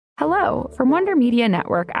Hello, from Wonder Media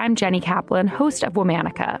Network, I'm Jenny Kaplan, host of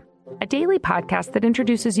Womanica, a daily podcast that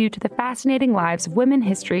introduces you to the fascinating lives of women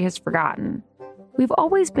history has forgotten. We've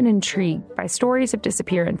always been intrigued by stories of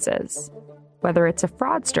disappearances, whether it's a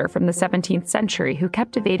fraudster from the 17th century who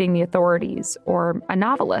kept evading the authorities, or a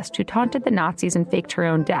novelist who taunted the Nazis and faked her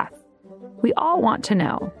own death. We all want to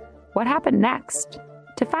know, what happened next?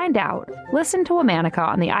 To find out, listen to Womanica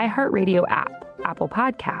on the iHeartRadio app, Apple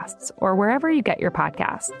Podcasts, or wherever you get your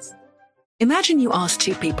podcasts. Imagine you ask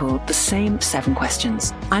two people the same 7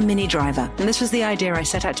 questions. I'm Minnie Driver, and this was the idea I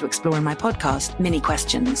set out to explore in my podcast, Minnie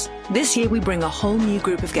Questions. This year, we bring a whole new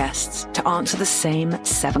group of guests to answer the same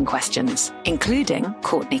 7 questions, including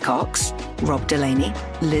Courtney Cox, Rob Delaney,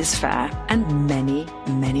 Liz Phair, and many,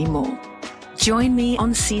 many more. Join me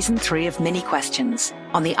on Season 3 of Minnie Questions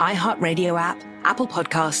on the iHeartRadio app, Apple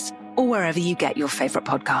Podcasts, or wherever you get your favorite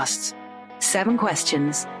podcasts. 7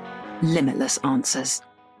 questions, limitless answers.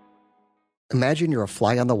 Imagine you're a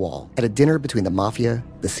fly on the wall at a dinner between the mafia,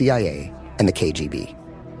 the CIA, and the KGB.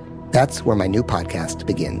 That's where my new podcast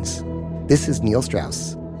begins. This is Neil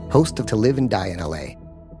Strauss, host of To Live and Die in LA,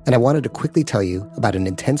 and I wanted to quickly tell you about an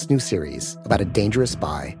intense new series about a dangerous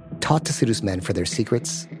spy taught to seduce men for their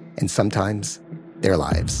secrets and sometimes their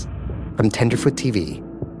lives. From Tenderfoot TV,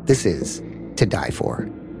 this is To Die For.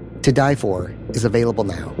 To Die For is available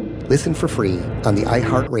now. Listen for free on the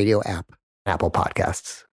iHeartRadio app, Apple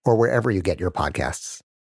Podcasts, or wherever you get your podcasts.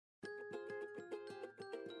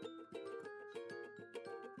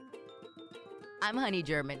 I'm Honey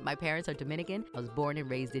German. My parents are Dominican. I was born and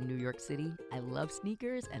raised in New York City. I love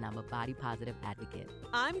sneakers, and I'm a body positive advocate.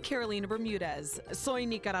 I'm Carolina Bermudez. Soy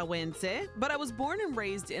Nicaragüense, but I was born and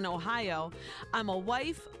raised in Ohio. I'm a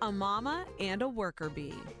wife, a mama, and a worker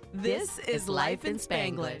bee. This is Life in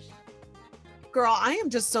Spanglish. Girl, I am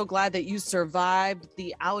just so glad that you survived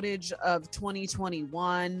the outage of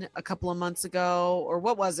 2021 a couple of months ago, or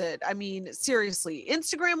what was it? I mean, seriously,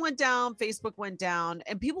 Instagram went down, Facebook went down,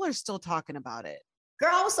 and people are still talking about it.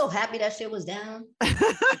 Girl, I was so happy that shit was down.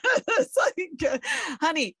 It's like,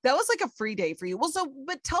 honey, that was like a free day for you. Well,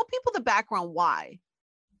 but tell people the background why.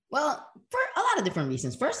 Well, for a lot of different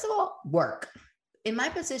reasons. First of all, work. In my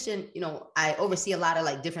position, I oversee a lot of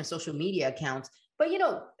like different social media accounts. But,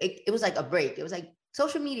 it was like a break. It was like,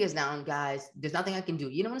 social media is down, guys. There's nothing I can do.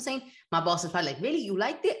 You know what I'm saying? My boss is probably like, really? You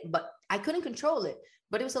liked it? But I couldn't control it.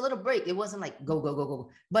 But it was a little break. It wasn't like, go, go, go,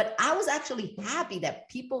 go. But I was actually happy that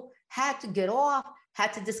people had to get off,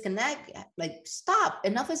 had to disconnect. Like, stop.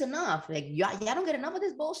 Enough is enough. Like, y'all don't get enough of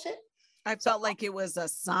this bullshit. I felt like it was a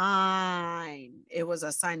sign. It was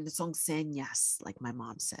a sign. Son señas, like my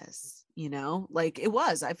mom says, like it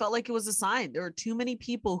was. I felt like it was a sign. There are too many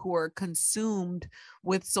people who are consumed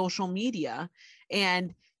with social media.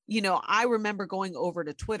 And, I remember going over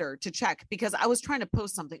to Twitter to check because I was trying to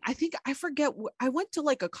post something. I forget. I went to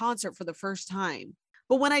like a concert for the first time.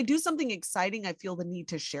 But when I do something exciting, I feel the need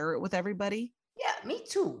to share it with everybody. Yeah, me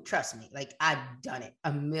too. Trust me. Like I've done it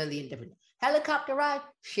a million different helicopter ride,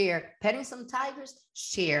 share, petting some tigers,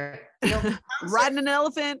 share, riding an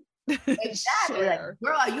elephant. Exactly. Like,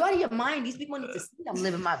 girl, are you out of your mind? These people need to see I'm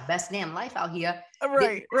living my best damn life out here.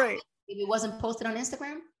 Right. If it wasn't posted on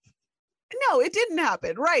Instagram? No, it didn't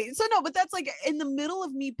happen. Right. So no, but that's like in the middle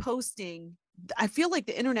of me posting, I feel like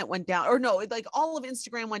the internet went down, or no, like all of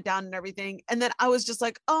Instagram went down and everything. And then I was just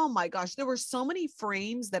like, oh my gosh, there were so many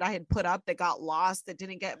frames that I had put up that got lost, that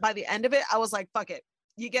didn't get, by the end of it, I was like, fuck it.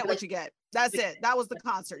 You get what you get. That's it. That was the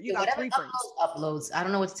concert. You got 3 frames. Uploads. I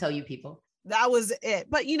don't know what to tell you people. That was it.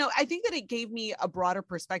 But, I think that it gave me a broader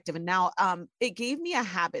perspective. And now it gave me a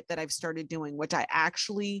habit that I've started doing, which I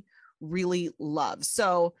actually really love.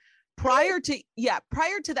 So prior to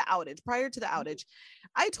the outage,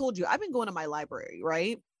 I told you I've been going to my library,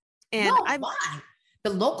 right? And why?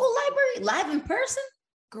 The local library, live in person?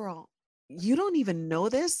 Girl, you don't even know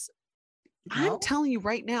this. No? I'm telling you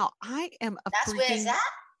right now, I am That's where it's at?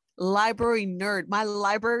 Library nerd. My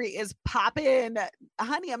library is popping.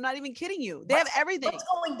 Honey, I'm not even kidding you. They have everything. What's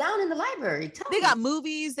going down in the library? They got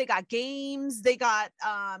movies, they got games, they got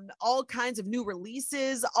all kinds of new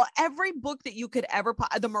releases. Every book that you could ever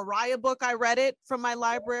the Mariah book, I read it from my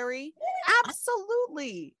library.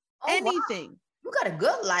 Absolutely. Anything. Wow. You got a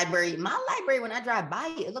good library. My library, when I drive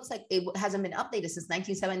by, it looks like it hasn't been updated since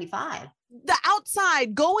 1975. The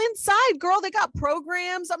outside, go inside, girl. They got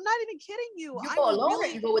programs. I'm not even kidding you. You go alone or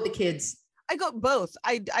you go with the kids? I go both.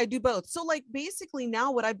 I do both. So like basically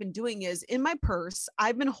now what I've been doing is in my purse,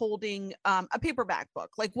 I've been holding a paperback book,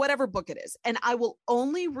 like whatever book it is. And I will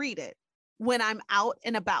only read it when I'm out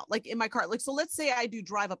and about, like in my car. Like, so let's say I do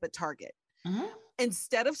drive up at Target.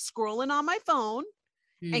 Instead of scrolling on my phone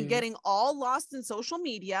and getting all lost in social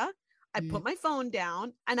media. I put my phone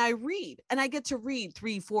down and I read, and I get to read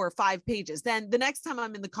 3, 4, 5 pages. Then the next time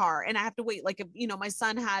I'm in the car and I have to wait, like, if, you know, my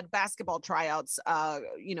son had basketball tryouts,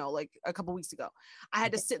 you know, like a couple weeks ago, I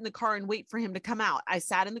had to sit in the car and wait for him to come out. I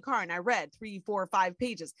sat in the car and I read 3, 4, 5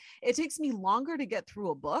 pages. It takes me longer to get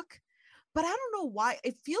through a book, but I don't know why.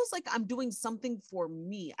 It feels like I'm doing something for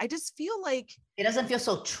me. I just feel like it doesn't feel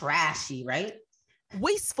so trashy, right?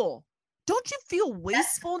 Wasteful. Don't you feel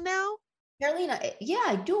wasteful now? Carolina, yeah,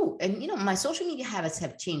 I do. And, you know, my social media habits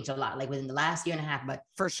have changed a lot, like within the last year and a half. But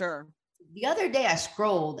for sure, the other day I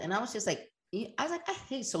scrolled and I was like, I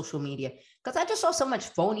hate social media because I just saw so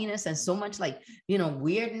much phoniness and so much, like, you know,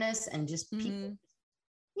 weirdness and just people,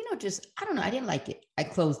 you know, just, I don't know. I didn't like it. I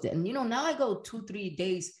closed it. And, you know, now I go 2-3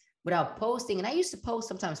 days without posting. And I used to post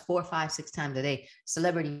sometimes 4, 5, 6 times a day,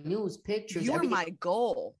 celebrity news, pictures. You're my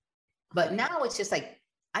goal. But now it's just like,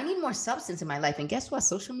 I need more substance in my life. And guess what?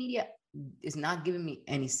 Social media is not giving me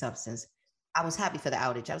any substance. I was happy for the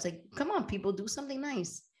outage. I was like, come on, people, do something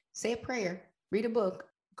nice. Say a prayer, read a book.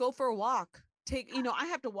 Go for a walk. You know, I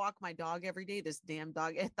have to walk my dog every day. This damn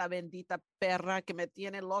dog, esta bendita perra que me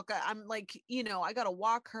tiene loca. I'm like, you know, I got to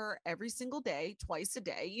walk her every single day, twice a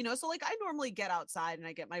day, you know? So like, I normally get outside and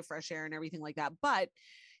I get my fresh air and everything like that. But,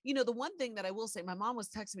 you know, the one thing that I will say, my mom was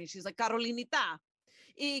texting me. She's like, Carolinita,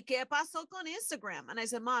 ¿y qué pasó con Instagram? And I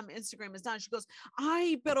said, Mom, Instagram is down. She goes,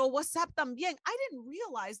 ay, pero WhatsApp también. I didn't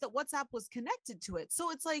realize that WhatsApp was connected to it.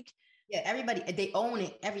 So it's like, yeah, everybody, they own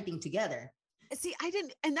it, everything together. See, I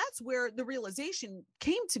didn't, and that's where the realization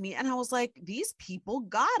came to me. And I was like, these people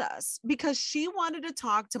got us, because she wanted to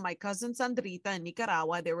talk to my cousin Sandrita in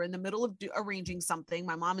Nicaragua. They were in the middle of arranging something.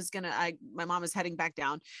 My mom is heading back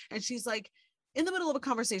down, and she's like in the middle of a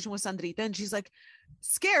conversation with Sandrita, and she's like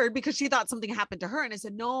scared because she thought something happened to her. And I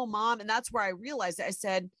said, no, Mom. And that's where I realized it. I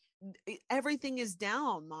said, everything is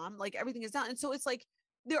down, Mom. Like, everything is down. And so it's like,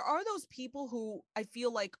 there are those people who I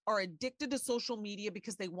feel like are addicted to social media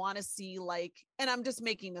because they want to see, like, and I'm just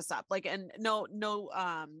making this up, like, and no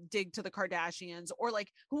dig to the Kardashians or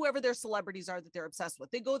like whoever their celebrities are that they're obsessed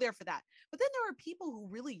with. They go there for that. But then there are people who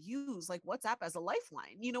really use like WhatsApp as a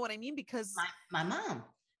lifeline. You know what I mean? Because my mom,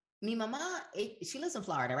 mi mama, she lives in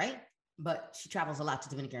Florida, right? But she travels a lot to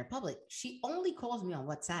Dominican Republic. She only calls me on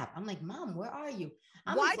WhatsApp. I'm like, Mom, where are you?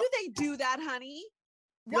 Why do they do that, honey?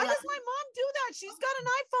 Why does my mom do that? She's got an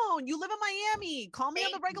iPhone. You live in Miami. Call me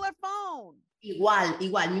on the regular phone. Igual.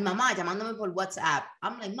 Mi mamá llamándome por WhatsApp.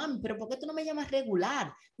 I'm like, Mom, pero ¿por qué tú no me llamas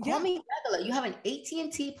regular? Call me regular. You have an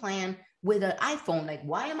AT&T plan with an iPhone. Like,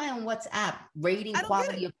 why am I on WhatsApp rating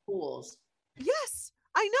quality of calls? Yes,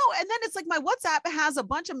 I know. And then it's like my WhatsApp has a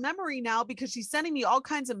bunch of memory now because she's sending me all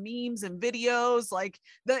kinds of memes and videos, like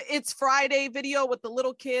the It's Friday video with the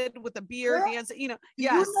little kid with the beard dancing, you know.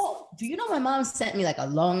 Yes. Do you know my mom sent me like a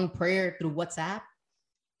long prayer through WhatsApp,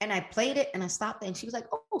 and I played it and I stopped it, and she was like,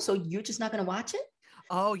 oh, so you're just not going to watch it?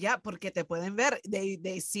 Oh yeah, porque te pueden ver.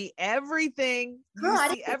 They see everything. Girl,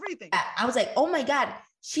 you see everything. I was like, oh my God,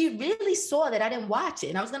 she really saw that I didn't watch it.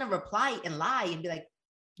 And I was going to reply and lie and be like,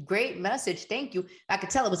 great message, thank you. I could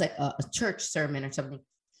tell it was like a church sermon or something.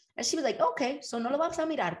 And she was like, okay, so no lo vamos a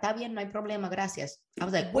mirar. Está bien, no hay problema, gracias. I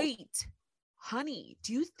was like, wait, honey,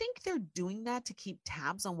 do you think they're doing that to keep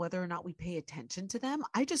tabs on whether or not we pay attention to them?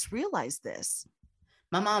 I just realized this.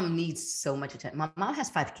 My mom needs so much attention. My mom has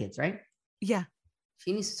 5 kids, right? Yeah.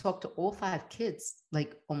 She needs to talk to all 5 kids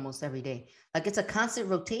like almost every day. Like, it's a constant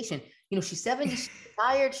rotation. You know, she's 70, she's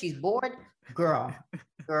tired, she's bored. Girl.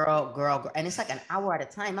 And it's like an hour at a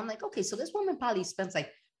time. I'm like, okay, so this woman probably spends like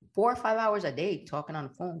 4 or 5 hours a day talking on the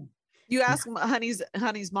phone. You ask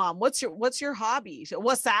honey's mom, what's your hobby?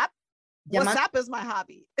 WhatsApp? WhatsApp is my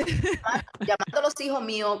hobby. Llamando a los hijos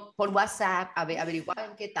míos por WhatsApp, averiguar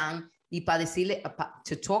en qué están, y para decirle,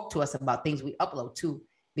 to talk to us about things we upload too.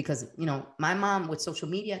 Because, you know, my mom with social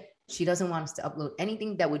media, she doesn't want us to upload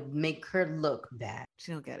anything that would make her look bad.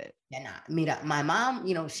 She don't get it. Yeah, nah. Mira, my mom,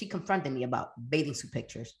 you know, she confronted me about bathing suit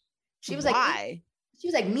pictures. She was Why? like, she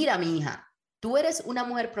was like, mira, mi hija, tú eres una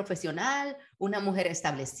mujer profesional, una mujer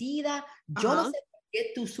establecida. Yo no sé por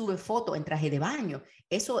qué tú subes fotos en traje de baño.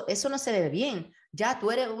 Eso no se ve bien. Ya tú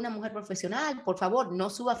eres una mujer profesional. Por favor, no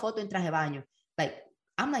suba foto en traje de baño. Like,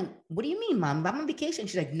 I'm like, what do you mean, Mom? I'm on vacation.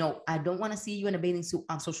 She's like, no, I don't want to see you in a bathing suit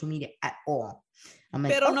on social media at all. I'm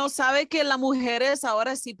like, pero okay. No sabe que las mujeres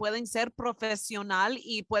ahora sí pueden ser profesional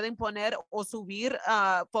y pueden poner o subir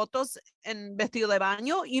fotos en vestido de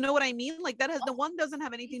baño. You know what I mean? Like the one doesn't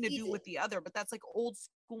have anything to do with the other, but that's like old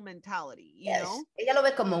school mentality, you know? Ella lo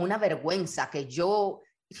ve como una vergüenza que yo,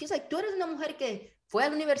 she's like, tú eres una mujer que fue a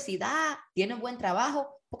la universidad, tiene buen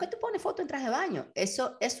trabajo, ¿por qué tú pones foto en traje de baño?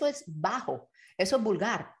 Eso es bajo. Eso es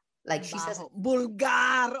vulgar. Like she says, vulgar.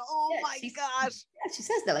 Oh my gosh. Yeah, she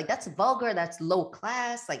says that like that's vulgar, that's low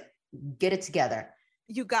class. Like, get it together.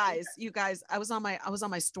 You guys, I was on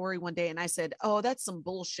my story one day and I said, oh, that's some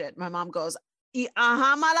bullshit. My mom goes, y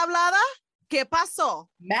ajá, mal hablada, ¿qué pasó?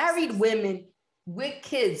 Married women with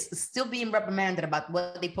kids still being reprimanded about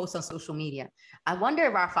what they post on social media. I wonder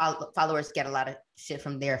if our followers get a lot of shit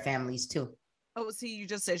from their families too. Oh, see, you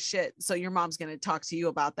just said shit. So your mom's going to talk to you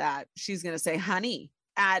about that. She's going to say, honey,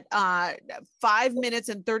 at 5 minutes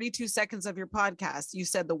and 32 seconds of your podcast, you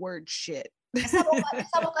said the word shit. Esa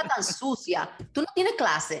boca tan sucia. Tú no tienes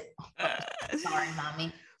clase. Sorry,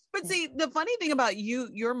 mommy. But see, the funny thing about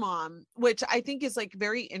your mom, which I think is like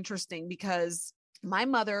very interesting, because my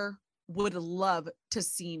mother would love to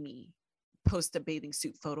see me post a bathing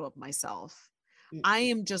suit photo of myself. I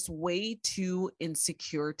am just way too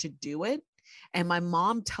insecure to do it. And my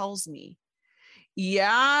mom tells me,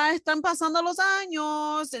 ya están pasando los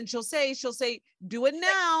años. And she'll say, do it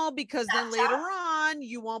now, because then later on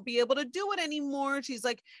you won't be able to do it anymore. She's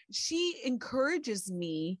like, she encourages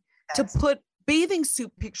me to put bathing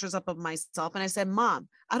suit pictures up of myself. And I said, Mom,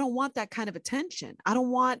 I don't want that kind of attention. I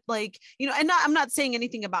don't want, like, you know, and I'm not saying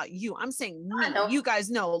anything about you. I'm saying me. You guys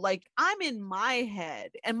know, like, I'm in my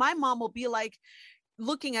head, and my mom will be like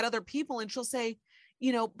looking at other people and she'll say,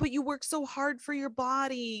 you know, but you work so hard for your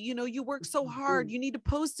body. You know, you work so hard. You need to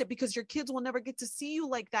post it because your kids will never get to see you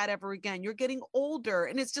like that ever again. You're getting older.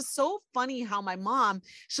 And it's just so funny how my mom,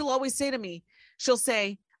 she'll always say to me, she'll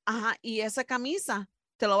say, ajá, y esa camisa,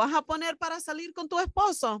 ¿te lo vas a poner para salir con tu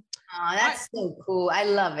esposo? Oh, that's so cool. I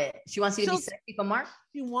love it. She wants you to be sexy for Mark?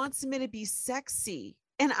 She wants me to be sexy.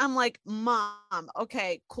 And I'm like, Mom,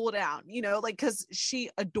 okay, cool down. You know, like, because she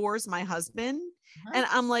adores my husband. And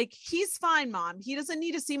I'm like, he's fine, Mom. He doesn't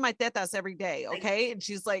need to see my tetas every day. Okay. And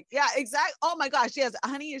she's like, yeah, exactly. Oh my gosh. Yes.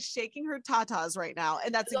 Honey is shaking her tatas right now.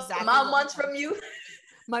 And that's exactly what Mom wants from you.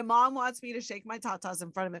 My mom wants me to shake my tatas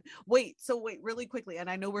in front of him. Wait, really quickly. And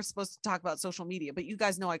I know we're supposed to talk about social media, but you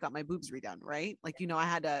guys know I got my boobs redone, right? Like, you know, I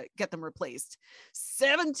had to get them replaced.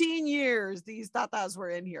 17 years these tatas were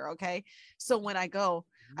in here. Okay. So when I go,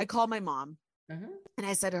 I call my mom and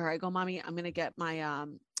I said to her, I go, Mommy, I'm going to get my,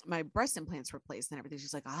 my breast implants replaced and everything.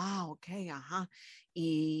 She's like, okay.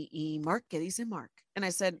 Y Mark, ¿qué dice Mark? And I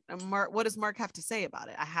said, Mark, what does Mark have to say about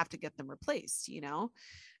it? I have to get them replaced, you know?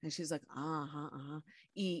 And she's like,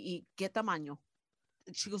 y qué tamaño?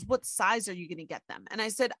 She goes, what size are you going to get them? And I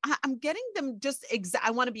said, I'm getting them just I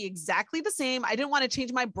want to be exactly the same. I didn't want to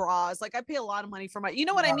change my bras. Like, I pay a lot of money for my, you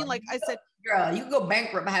know what I mean? Like I said, girl, you go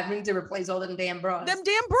bankrupt having to replace all them damn bras. Them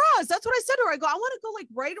damn bras. That's what I said to her. I go, I want to go like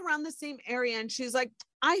right around the same area. And she's like,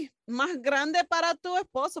 ay, más grande para tu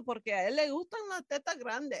esposo porque a él le gustan las tetas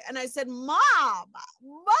grande. And I said, Mom,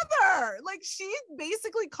 Mother, like, she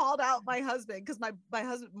basically called out my husband, because my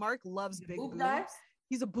husband, Mark, loves big boobs.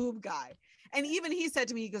 He's a boob guy. And even he said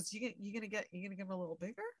to me, he goes, you gonna get him a little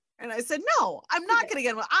bigger? And I said, no, I'm not going to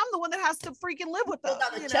get him. I'm the one that has to freaking live with them.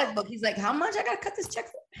 The checkbook. He's like, how much I got to cut this check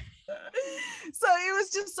for? So it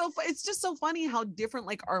was just it's just so funny how different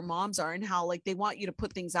like our moms are, and how like they want you to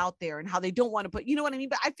put things out there and how they don't want to put, you know what I mean?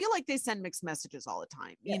 But I feel like they send mixed messages all the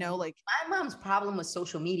time, you know, like my mom's problem with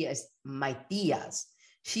social media is my tias.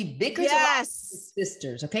 She bickers a lot with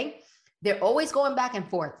sisters. Okay. They're always going back and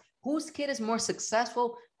forth. Whose kid is more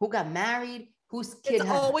successful? Who got married? Whose kid? It's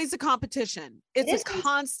always a competition. It's a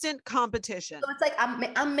constant competition. So it's like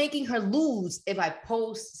I'm making her lose if I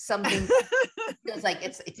post something. Because like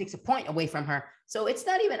it takes a point away from her. So it's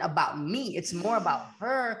not even about me. It's more about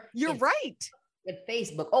her. You're right. With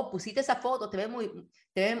Facebook. Oh, pusiste esa foto.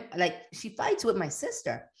 Like, she fights with my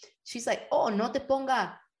sister. She's like, oh, no te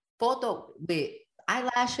ponga foto with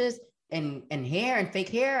eyelashes and hair and fake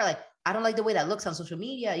hair. Like, I don't like the way that looks on social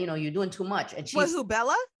media. You know, you're doing too much. And she's who,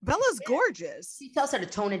 Bella? Bella's gorgeous. She tells her to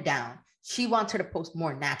tone it down. She wants her to post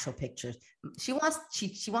more natural pictures. She wants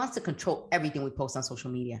to control everything we post on social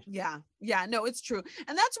media. Yeah, no, it's true.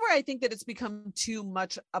 And that's where I think that it's become too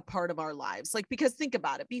much a part of our lives. Like, because think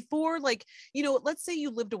about it, before, like, you know, let's say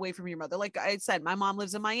you lived away from your mother. Like I said, my mom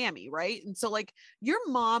lives in Miami, right? And so like your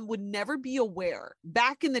mom would never be aware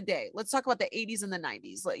back in the day. Let's talk about the 80s and the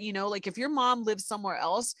 90s. Like, you know, like if your mom lived somewhere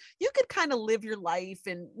else, you could kind of live your life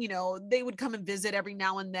and, you know, they would come and visit every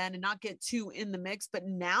now and then and not get too in the mix. But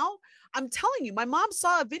now I'm telling you, my mom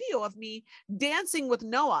saw a video of me dancing with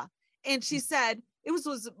Noah, and she said, it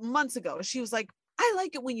was months ago. She was like, I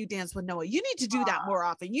like it when you dance with Noah. You need to do that more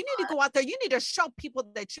often. You need to go out there. You need to show people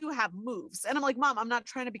that you have moves. And I'm like, Mom, I'm not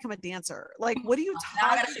trying to become a dancer. Like, what are you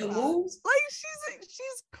talking about? Moves? Like,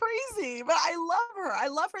 she's crazy, but I love her. I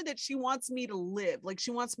love her that she wants me to live. Like,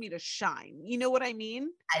 she wants me to shine. You know what I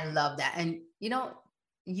mean? I love that. And, you know,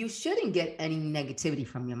 you shouldn't get any negativity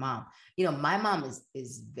from your mom. You know, my mom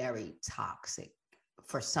is very toxic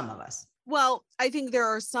for some of us. Well, I think there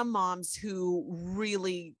are some moms who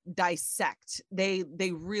really dissect. They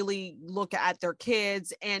really look at their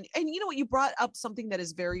kids, and you know what, you brought up something that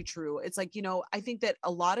is very true. It's like, you know, I think that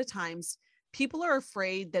a lot of times people are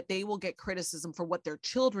afraid that they will get criticism for what their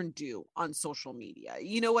children do on social media.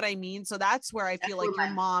 You know what I mean? So that's where I feel like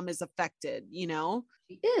your mom is affected, you know?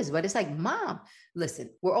 She is, but it's like, Mom, listen,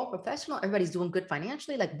 we're all professional. Everybody's doing good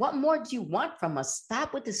financially. Like, what more do you want from us?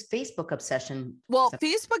 Stop with this Facebook obsession. Well,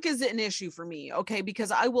 Facebook is an issue for me. Okay.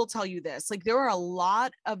 Because I will tell you this, like, there are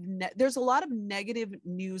there's a lot of negative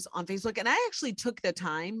news on Facebook. And I actually took the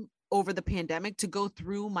time over the pandemic to go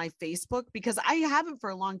through my Facebook, because I haven't for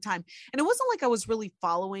a long time. And it wasn't like I was really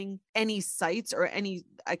following any sites or any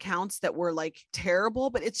accounts that were like terrible,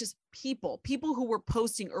 but it's just people who were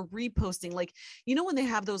posting or reposting, like, you know, when they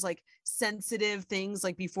have those like sensitive things,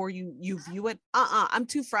 like before you view it, I'm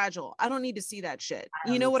too fragile. I don't need to see that shit.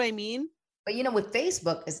 You know what I mean? But you know, with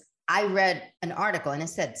Facebook, is I read an article and it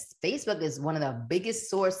said Facebook is one of the biggest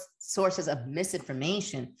sources of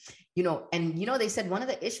misinformation, you know, and, you know, they said one of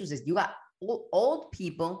the issues is you got old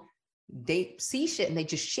people, they see shit and they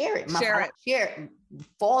just share it. Share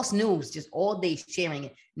false news, just all day sharing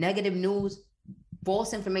it, negative news,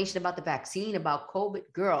 false information about the vaccine, about COVID.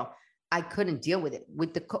 Girl, I couldn't deal with it.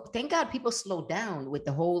 Thank God people slowed down with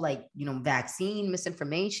the whole, like, you know, vaccine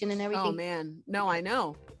misinformation and everything. Oh man, no, I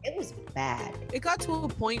know. It was bad. It got to a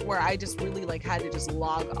point where I just really like had to just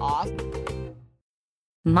log off.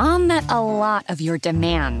 Mom met a lot of your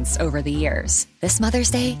demands over the years. This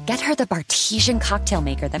Mother's Day, get her the Bartesian cocktail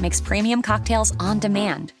maker that makes premium cocktails on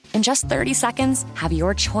demand. In just 30 seconds, have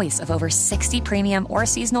your choice of over 60 premium or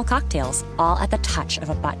seasonal cocktails, all at the touch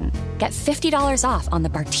of a button. Get $50 off on the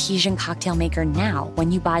Bartesian cocktail maker now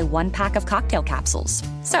when you buy 1 pack of cocktail capsules.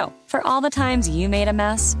 So, for all the times you made a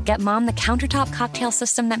mess, get Mom the countertop cocktail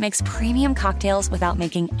system that makes premium cocktails without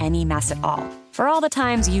making any mess at all. For all the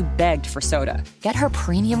times you begged for soda, get her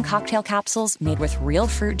premium cocktail capsules made with real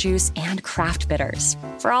fruit juice and craft bitters.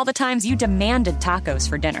 For all the times you demanded tacos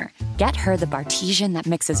for dinner, get her the Bartesian that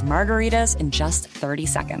mixes margaritas in just 30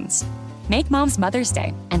 seconds. Make Mom's Mother's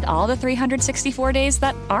Day and all the 364 days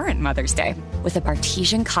that aren't Mother's Day with a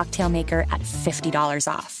Bartesian cocktail maker at $50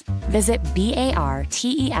 off. Visit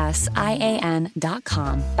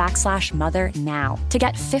BARTESIAN.com/mother now to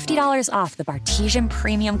get $50 off the Bartesian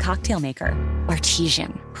Premium Cocktail Maker.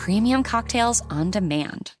 Bartesian, premium cocktails on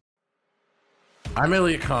demand. I'm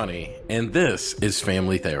Elliot Connie, and this is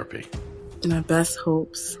Family Therapy. My best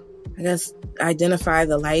hopes, I guess, identify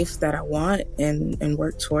the life that I want and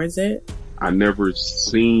work towards it. I never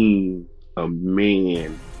seen a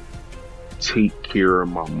man take care of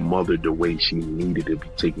my mother the way she needed to be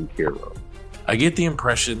taken care of. I get the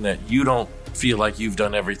impression that you don't feel like you've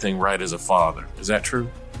done everything right as a father. Is that true?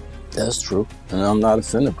 That's true, and I'm not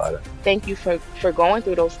offended by that. Thank you for going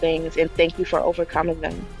through those things, and thank you for overcoming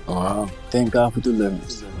them. Thank God for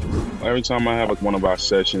deliverance. Every time I have one of our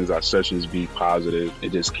sessions be positive.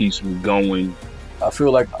 It just keeps me going. I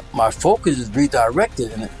feel like my focus is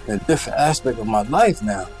redirected in a different aspect of my life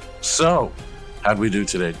now. So, how'd we do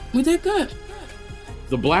today? We did good.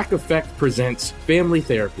 The Black Effect presents Family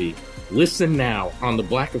Therapy. Listen now on the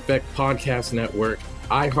Black Effect Podcast Network,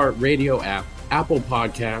 iHeartRadio app, Apple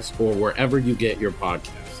Podcasts, or wherever you get your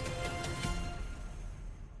podcasts.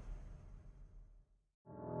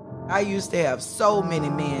 I used to have so many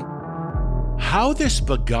men. How this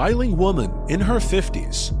beguiling woman in her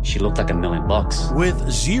 50s, she looked like $1 million, with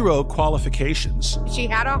 0 qualifications, she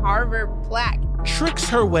had a Harvard plaque, tricks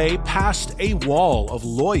her way past a wall of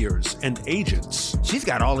lawyers and agents. She's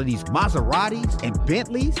got all of these Maseratis and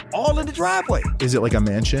Bentleys all in the driveway. Is it like a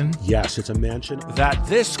mansion? Yes, it's a mansion that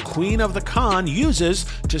this queen of the con uses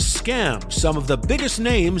to scam some of the biggest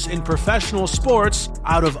names in professional sports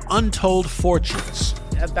out of untold fortunes.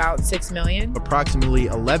 About $6 million. Approximately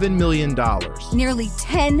 $11 million. Nearly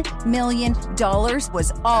 $10 million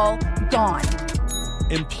was all gone.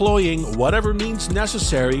 Employing whatever means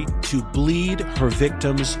necessary to bleed her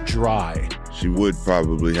victims dry. She would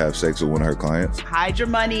probably have sex with one of her clients. Hide your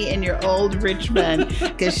money in your old rich man,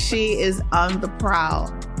 because she is on the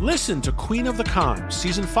prowl. Listen to Queen of the Con,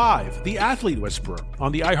 Season 5, The Athlete Whisperer,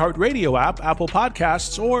 on the iHeartRadio app, Apple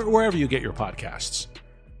Podcasts, or wherever you get your podcasts.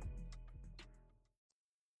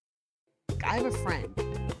 like I have a friend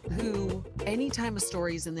who anytime a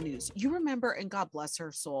story is in the news, you remember, and God bless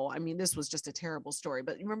her soul. I mean, this was just a terrible story,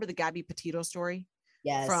 but you remember the Gabby Petito story?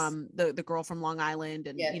 Yes. From the girl from Long Island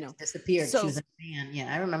and, yeah, you know, disappeared. So, she was a fan.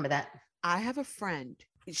 Yeah, I remember that. I have a friend.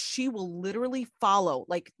 She will literally follow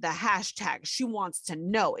like the hashtag. She wants to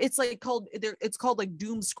know. It's called like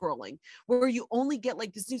doom scrolling, where you only get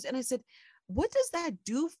like this news. And I said, what does that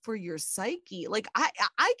do for your psyche? Like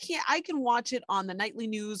I can watch it on the nightly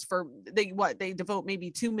news for they devote maybe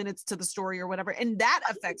 2 minutes to the story or whatever. And that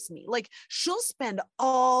affects me. Like she'll spend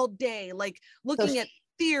all day like looking at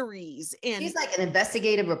theories, and she's like an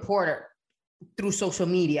investigative reporter through social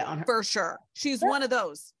media on her. For sure. She's one of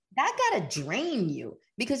those. That gotta drain you,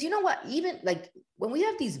 because you know what, even like when we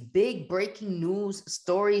have these big breaking news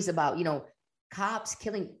stories about, you know, cops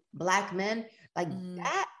killing Black men, like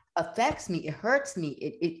that affects me. It hurts me.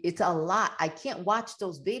 It's a lot. I can't watch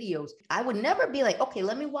those videos. I would never be like, okay,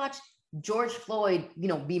 let me watch George Floyd, you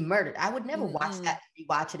know, be murdered. I would never watch that,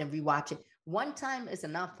 rewatch it and rewatch it. One time is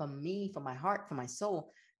enough for me, for my heart, for my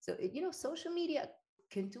soul. So, you know, social media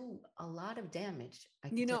can do a lot of damage.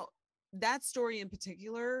 You know, that story in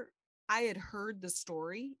particular, I had heard the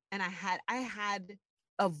story and I had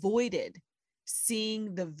avoided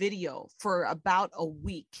seeing the video for about a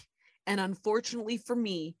week. And unfortunately for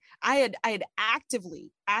me, I had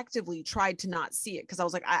actively tried to not see it because I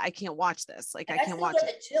was like, I can't watch this. Like, I can't watch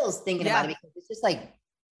it. The chills thinking about it, because it's just like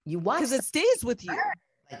you watch because it stays with you.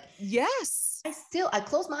 Like, yes. I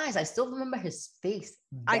close my eyes. I still remember his face.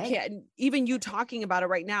 I can't, even you talking about it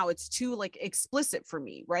right now, it's too like explicit for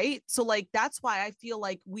me. Right. So like, that's why I feel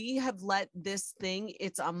like we have let this thing,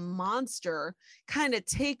 it's a monster, kind of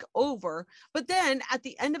take over. But then at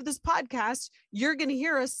the end of this podcast, you're going to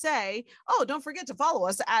hear us say, oh, don't forget to follow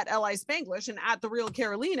us at L.I. Spanglish and at The Real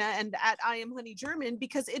Carolina and at I Am Honey German,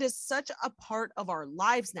 because it is such a part of our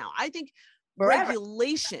lives now. I think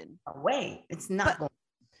regulation away. It's not going.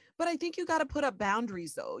 But I think you got to put up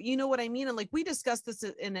boundaries, though. You know what I mean? And like we discussed this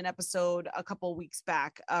in an episode a couple of weeks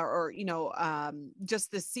back, or you know,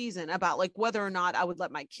 just this season, about like whether or not I would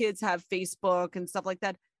let my kids have Facebook and stuff like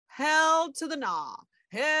that. Hell to the nah.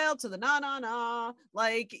 Hell to the nah.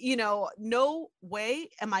 Like, you know, no way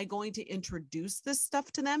am I going to introduce this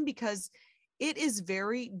stuff to them, because it is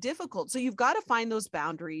very difficult. So you've got to find those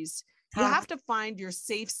boundaries. You have to find your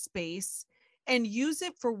safe space and use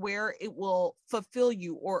it for where it will fulfill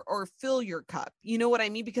you or fill your cup. You know what I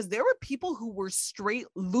mean? Because there were people who were straight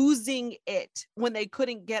losing it when they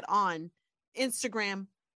couldn't get on Instagram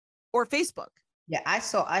or Facebook. Yeah, I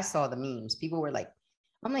saw the memes. People were like,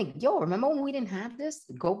 I'm like, yo, remember when we didn't have this?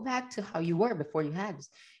 Go back to how you were before you had this.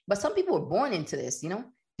 But some people were born into this, you know?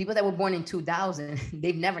 People that were born in 2000,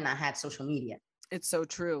 they've never not had social media. It's so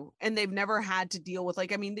true. And they've never had to deal with,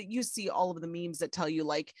 like, I mean, you see all of the memes that tell you,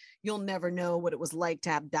 like, you'll never know what it was like to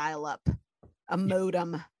have dial-up, a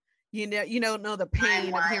modem. You don't know the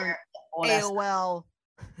pain of hearing AOL.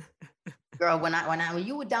 Girl, when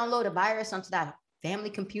you would download a virus onto that family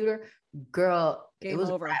computer, girl, it was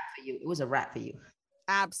over. A wrap for you. It was a wrap for you.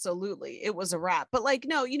 Absolutely. It was a wrap. But like,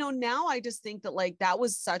 no, you know, now I just think that like that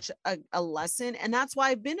was such a lesson. And that's why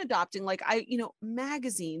I've been adopting, like,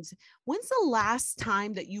 magazines. When's the last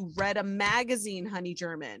time that you read a magazine, Honey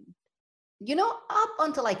German? You know, up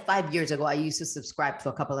until like 5 years ago, I used to subscribe to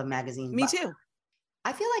a couple of magazines. Me too.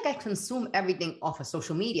 I feel like I consume everything off of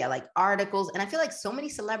social media, like articles. And I feel like so many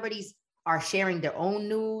celebrities are sharing their own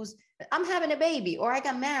news. I'm having a baby or I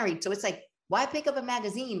got married. So it's like, why pick up a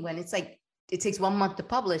magazine when it's like, it takes 1 month to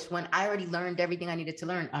publish when I already learned everything I needed to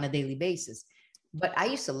learn on a daily basis. But I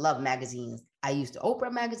used to love magazines.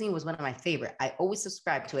 Oprah magazine was one of my favorite. I always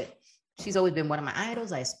subscribed to it. She's always been one of my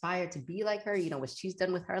idols. I aspire to be like her, you know, what she's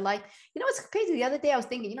done with her life. You know, it's crazy. The other day I was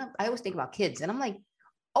thinking, you know, I always think about kids and I'm like,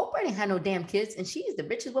 Oprah didn't have no damn kids. And she's the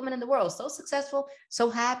richest woman in the world. So successful, so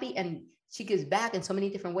happy. And she gives back in so many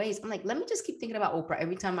different ways. I'm like, let me just keep thinking about Oprah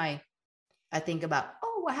every time I think about,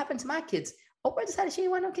 oh, what happened to my kids? Oprah decided she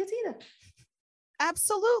didn't want no kids either.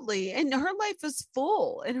 Absolutely. And her life is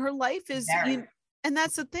full and her life is, and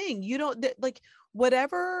that's the thing, you don't like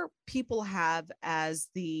whatever people have as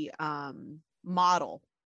the model.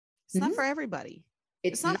 It's not for everybody.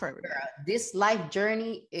 It's not for everybody. This life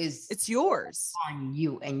journey it's yours on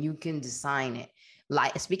you and you can design it.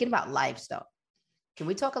 Like speaking about life stuff, can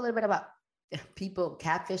we talk a little bit about people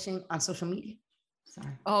catfishing on social media?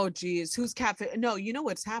 Sorry. Oh geez. Who's catfish? No, you know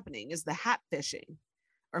what's happening is the hat fishing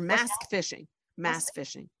or mask fishing. Mass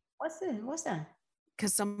fishing. What's that?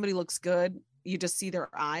 Because somebody looks good, you just see their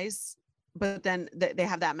eyes, but then they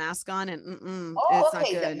have that mask on and Oh, it's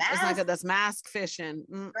okay, not the good. It's not mask? good. That's mask fishing.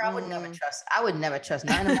 Girl, I would never trust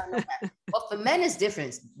none of my But for men, it's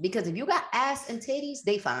different because if you got ass and titties,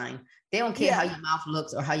 they fine. They don't care how your mouth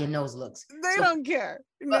looks or how your nose looks. They don't care.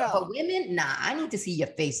 But for women, nah, I need to see your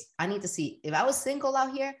face. I need to see. If I was single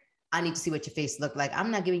out here, I need to see what your face looked like.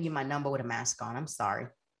 I'm not giving you my number with a mask on. I'm sorry.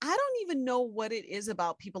 I don't even know what it is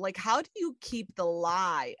about people. Like, how do you keep the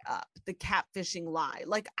lie up, the catfishing lie?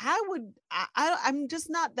 Like, I'm just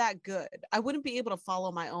not that good. I wouldn't be able to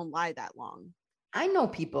follow my own lie that long. I know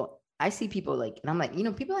people. I see people like, and I'm like,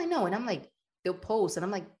 people I know, and I'm like, they'll post, and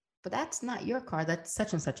I'm like, but that's not your car. That's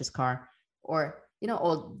such and such's car, or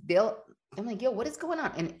or I'm like, yo, what is going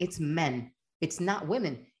on? And it's men. It's not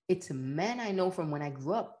women. It's men I know from when I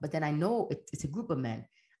grew up. But then I know it's a group of men.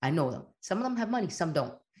 I know them. Some of them have money, some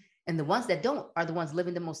don't. And the ones that don't are the ones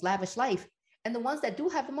living the most lavish life. And the ones that do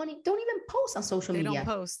have the money don't even post on social media. They don't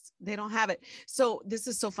post. They don't have it. So this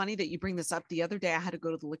is so funny that you bring this up. The other day I had to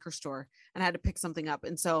go to the liquor store and I had to pick something up.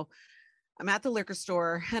 And so I'm at the liquor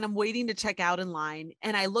store and I'm waiting to check out in line.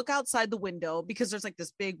 And I look outside the window because there's like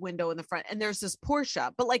this big window in the front and there's this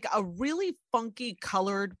Porsche, but like a really funky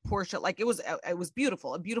colored Porsche. Like it was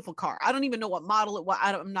beautiful, a beautiful car. I don't even know what model it was.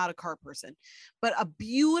 I'm not a car person, but a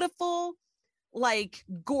beautiful, like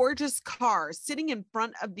gorgeous car sitting in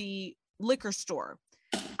front of the liquor store.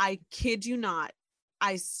 I kid you not.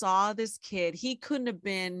 I saw this kid. He couldn't have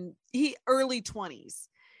been early 20s.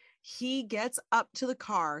 He gets up to the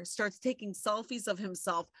car, starts taking selfies of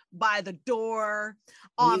himself by the door,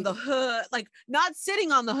 on the hood, like not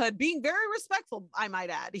sitting on the hood, being very respectful, I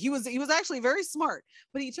might add. He was actually very smart,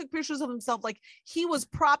 but he took pictures of himself like he was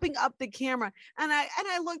propping up the camera. And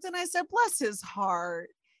I looked and I said, bless his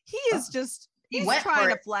heart. He is just, he's trying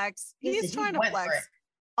to flex. He's trying to flex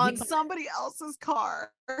on somebody else's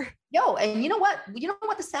car. Yo, and you know what? You know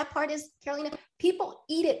what the sad part is, Carolina? People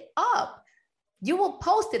eat it up. You will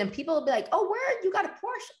post it and people will be like, oh, where you got a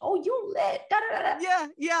Porsche? Oh, you lit. Da, da, da, da.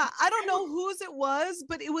 Yeah. I don't know whose it was,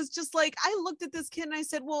 but it was just like, I looked at this kid and I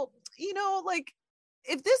said, well, like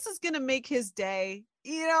if this is going to make his day,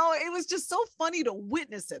 it was just so funny to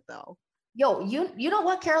witness it though. Yo, you know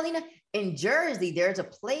what, Carolina? In Jersey, there's a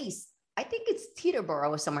place, I think it's Teterboro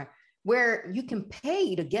or somewhere, where you can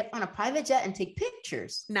pay to get on a private jet and take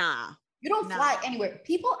pictures. Nah. You don't fly anywhere.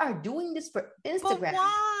 People are doing this for Instagram.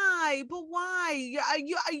 But why?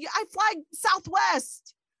 I fly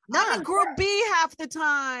Southwest. I'm in Group B half the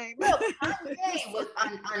time. Look, Kanye was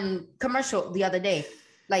on commercial the other day.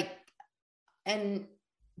 And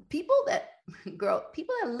people that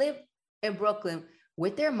live in Brooklyn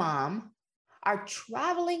with their mom are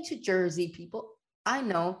traveling to Jersey, people I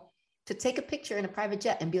know, to take a picture in a private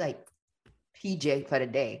jet and be like, PJ for the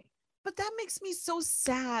day. But that makes me so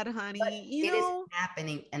sad, honey. But it is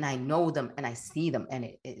happening, and I know them, and I see them, and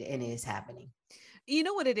it is happening. You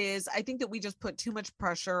know what it is? I think that we just put too much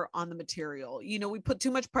pressure on the material. We put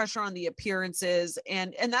too much pressure on the appearances.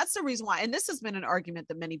 And that's the reason why, and this has been an argument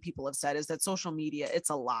that many people have said, is that social media,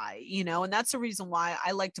 it's a lie, and that's the reason why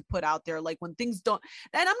I like to put out there, like when things don't,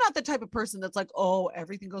 and I'm not the type of person that's like, oh,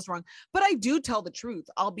 everything goes wrong, but I do tell the truth.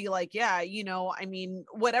 I'll be like, yeah,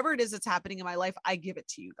 whatever it is that's happening in my life, I give it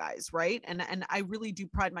to you guys. Right. And I really do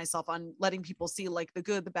pride myself on letting people see like the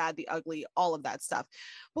good, the bad, the ugly, all of that stuff.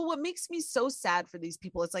 But what makes me so sad for these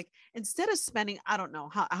people, it's like, instead of spending, I don't know,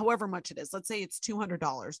 however much it is, let's say it's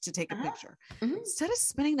 $200 to take a picture. Mm-hmm. Instead of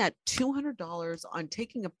spending that $200 on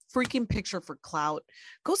taking a freaking picture for clout,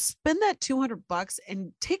 go spend that $200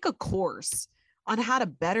 and take a course on how to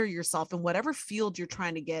better yourself in whatever field you're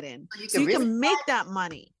trying to get in, so you can make that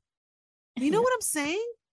money. You know what I'm saying?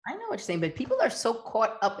 I know what you're saying, but people are so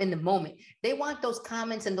caught up in the moment. They want those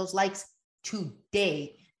comments and those likes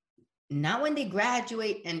today. Not when they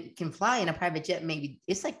graduate and can fly in a private jet, maybe.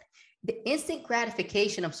 It's like the instant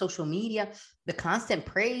gratification of social media, the constant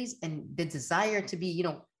praise and the desire to be,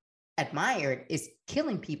 admired is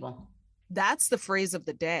killing people. That's the phrase of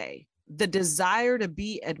the day. The desire to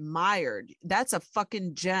be admired. That's a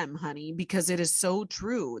fucking gem, honey, because it is so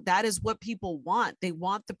true. That is what people want. They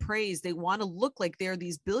want the praise. They want to look like they're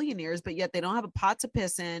these billionaires, but yet they don't have a pot to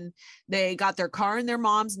piss in. They got their car in their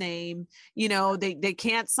mom's name. They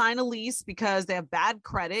can't sign a lease because they have bad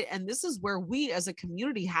credit. And this is where we as a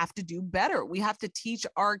community have to do better. We have to teach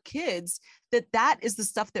our kids that is the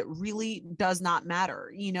stuff that really does not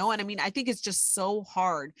matter, and I mean, I think it's just so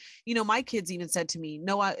hard. My kids even said to me,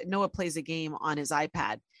 Noah plays a game on his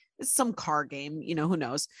iPad. It's some car game, who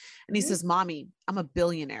knows? And he says, Mommy, I'm a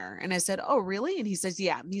billionaire. And I said, oh, really? And he says,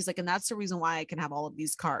 yeah. And he's like, and that's the reason why I can have all of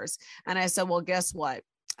these cars. And I said, well, guess what?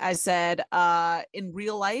 I said, in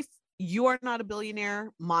real life, you are not a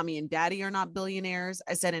billionaire. Mommy and daddy are not billionaires.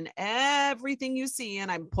 I said, and everything you see,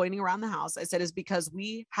 and I'm pointing around the house, I said, is because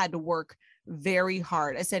we had to work very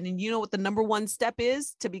hard. I said, and you know what the number one step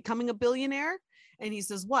is to becoming a billionaire? And he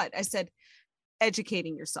says, what? I said,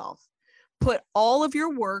 educating yourself. Put all of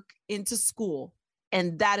your work into school.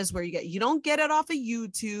 And that is where you don't get it off of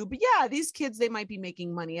YouTube. But yeah, these kids, they might be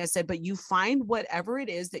making money. I said, but you find whatever it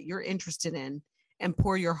is that you're interested in and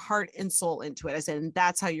pour your heart and soul into it. I said, and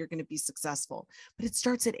that's how you're going to be successful. But it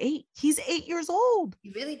starts at 8. He's 8 years old.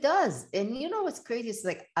 He really does. And you know what's crazy? It's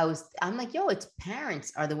like, I'm like, yo, it's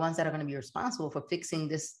parents are the ones that are going to be responsible for fixing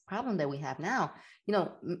this problem that we have now. You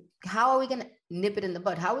know, how are we going to nip it in the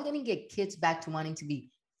bud? How are we going to get kids back to wanting to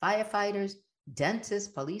be firefighters, dentists,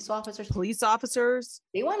 police officers?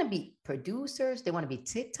 They want to be producers. They want to be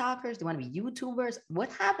TikTokers. They want to be YouTubers.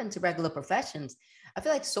 What happened to regular professions? I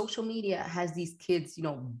feel like social media has these kids, you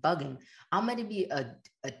know, bugging. I'm going to be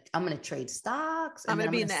I'm going to trade stocks. I'm going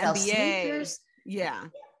to be in the NBA. Sneakers. Yeah.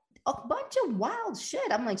 A bunch of wild shit.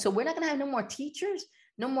 I'm like, so we're not going to have no more teachers,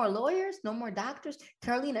 no more lawyers, no more doctors.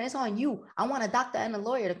 Carolina, it's on you. I want a doctor and a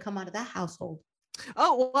lawyer to come out of that household.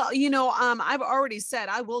 Oh, well, you know, I've already said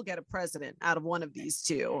I will get a president out of one of these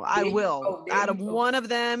two. I will. Out of one of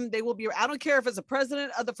them, they will be. I don't care if it's a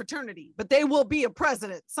president of the fraternity, but they will be a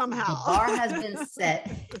president somehow. The bar has been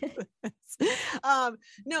set.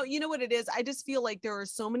 No, you know what it is? I just feel like there are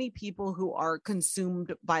so many people who are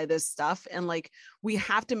consumed by this stuff. And like, we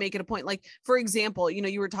have to make it a point. Like, for example, you know,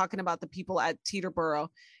 you were talking about the people at Teterboro.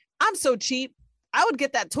 I'm so cheap. I would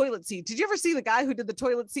get that toilet seat. Did you ever see the guy who did the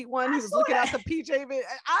toilet seat one? He was looking at the PJ.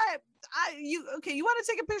 You want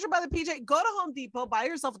to take a picture by the PJ? Go to Home Depot, buy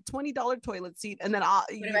yourself a $20 toilet seat, and then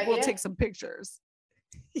we'll take some pictures.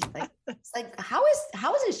 It's like, how is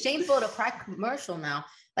it shameful to crack commercial now?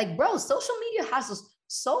 Like, bro, social media has us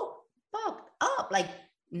so fucked up. Like,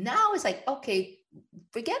 now it's like, okay,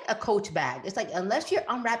 forget a Coach bag. It's like, unless you're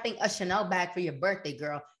unwrapping a Chanel bag for your birthday,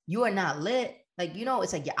 girl, you are not lit. Like, you know,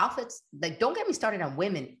 it's like your outfits, like, don't get me started on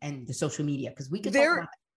women and the social media, because we could talk about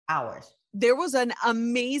hours. There was an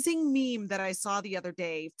amazing meme that I saw the other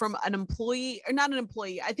day from an employee, or not an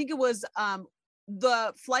employee. I think it was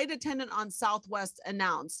the flight attendant on Southwest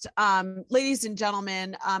announced, ladies and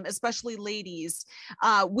gentlemen, especially ladies,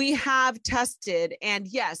 we have tested, and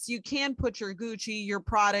yes, you can put your Gucci, your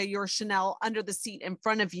Prada, your Chanel under the seat in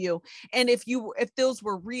front of you. And if those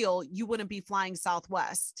were real, you wouldn't be flying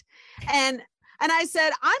Southwest. And I said,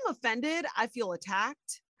 I'm offended. I feel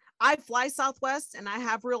attacked. I fly Southwest and I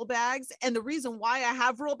have real bags. And the reason why I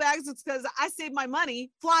have real bags is because I save my money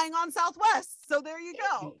flying on Southwest. So there you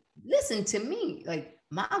go. Listen to me. Like,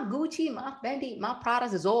 my Gucci, my Fendi, my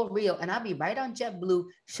Pradas is all real. And I'll be right on JetBlue,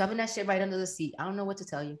 shoving that shit right under the seat. I don't know what to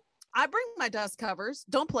tell you. I bring my dust covers.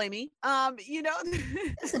 Don't play me. You know.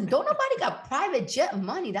 Listen, don't nobody got private jet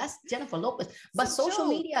money. That's Jennifer Lopez. But social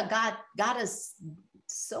media got us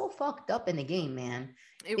so fucked up in the game, man.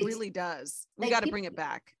 It's really does. We got to bring it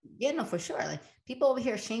back. Yeah, no, for sure. Like, people over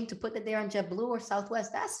here ashamed to put that there on JetBlue or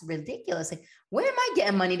Southwest. That's ridiculous. Like, where am I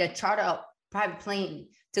getting money to charter a private plane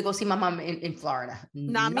to go see my mom in Florida?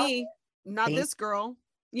 Not me. Not this girl.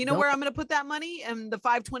 You know where I'm going to put that money? And the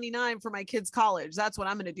 $529 for my kids' college. That's what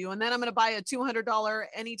I'm going to do. And then I'm going to buy a $200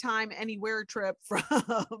 anytime, anywhere trip from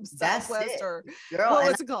Southwest or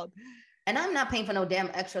what's it called? And I'm not paying for no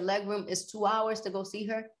damn extra leg room. It's 2 hours to go see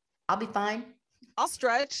her. I'll be fine. I'll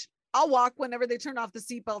stretch. I'll walk whenever they turn off the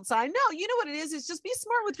seatbelt sign. No, you know what it is? It's just be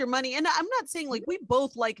smart with your money. And I'm not saying like we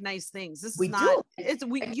both like nice things. This is not, it's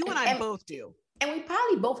you and I both do. And we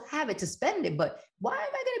probably both have it to spend it, but why am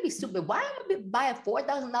I going to be stupid? Why am I going to buy a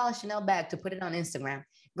 $4,000 Chanel bag to put it on Instagram?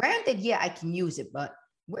 Granted, yeah, I can use it, but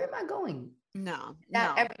where am I going? No.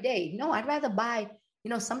 Every day. No, I'd rather buy, you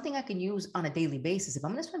know, something I can use on a daily basis. If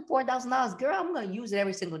I'm going to spend $4,000, girl, I'm going to use it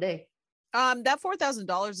every single day. That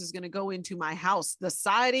 $4,000 is going to go into my house. The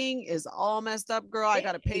siding is all messed up, girl. I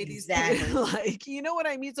got to pay these people. Like, you know what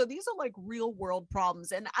I mean? So these are like real world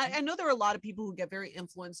problems. And I know there are a lot of people who get very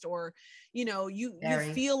influenced, or, you know, you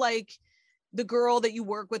feel like the girl that you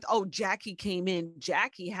work with, oh, Jackie came in.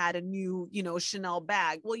 Jackie had a new, you know, Chanel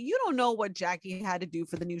bag. Well, you don't know what Jackie had to do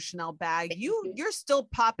for the new Chanel bag. You're still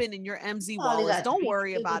popping in your MZ wallets. Don't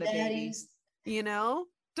worry about it, baby. You know?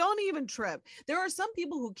 Don't even trip. There are some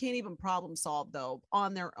people who can't even problem solve though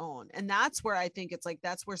on their own. And that's where I think it's like,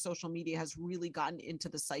 that's where social media has really gotten into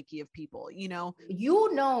the psyche of people. You know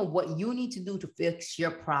what you need to do to fix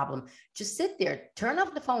your problem. Just sit there, turn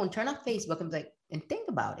off the phone, turn off Facebook and think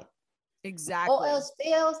about it. Exactly. All else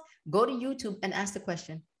fails, go to YouTube and ask the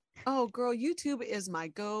question. Oh, girl, YouTube is my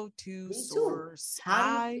go-to source.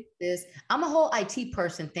 I'm a whole IT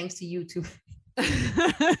person thanks to YouTube.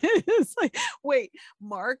 It's like, wait,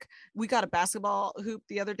 Mark, we got a basketball hoop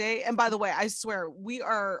the other day. And by the way, I swear we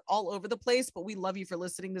are all over the place, but we love you for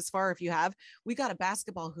listening this far. If you have, we got a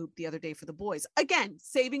basketball hoop the other day for the boys. Again,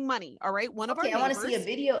 saving money. All right. One of our neighbors, I want to see a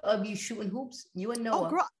video of you shooting hoops. You and Noah. Oh,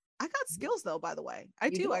 girl, I got skills though, by the way.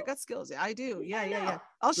 I got skills. I do. Yeah.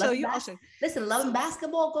 I'll show you. Listen, Love and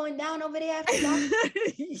Basketball going down over there after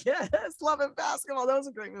that. Yes, Love and Basketball. That was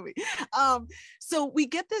a great movie. So we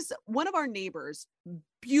get this, one of our neighbors,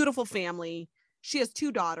 beautiful family. She has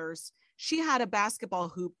 2 daughters. She had a basketball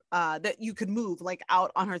hoop that you could move like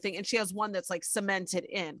out on her thing. And she has one that's like cemented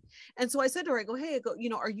in. And so I said to her, I go,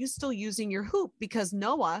 are you still using your hoop? Because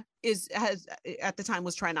Noah has at the time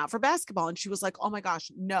was trying out for basketball. And she was like, oh my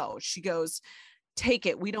gosh, no. She goes, take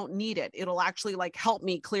it. We don't need it. It'll actually like help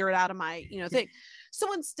me clear it out of my, thing.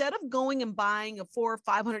 So instead of going and buying a $400 or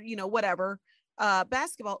 $500, whatever,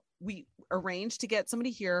 basketball, we arranged to get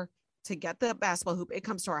somebody here to get the basketball hoop. It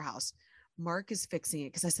comes to our house. Mark is fixing it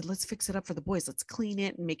because I said, let's fix it up for the boys. Let's clean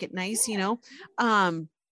it and make it nice, So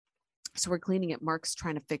we're cleaning it. Mark's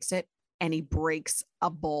trying to fix it and he breaks a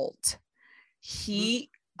bolt.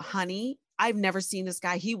 Honey, I've never seen this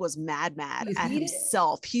guy. He was mad at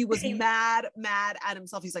himself. He was mad at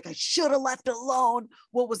himself. He's like, I should have left it alone.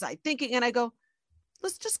 What was I thinking? And I go,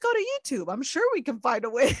 let's just go to YouTube. I'm sure we can find a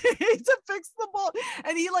way to fix the bolt.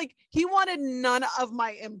 And he wanted none of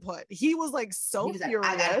my input. He was like furious.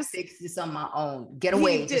 I gotta fix this on my own. Get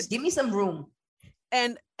away. Just give me some room.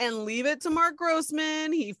 And leave it to Mark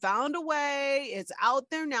Grossman. He found a way. It's out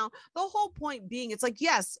there now. The whole point being, it's like,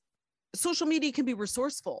 yes, social media can be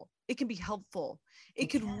resourceful. It can be helpful. It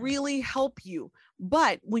could really help you.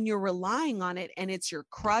 But when you're relying on it and it's your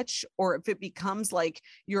crutch, or if it becomes like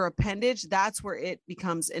your appendage, that's where it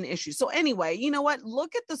becomes an issue. So anyway, you know what?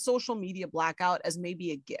 Look at the social media blackout as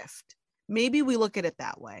maybe a gift. Maybe we look at it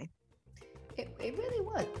that way. It really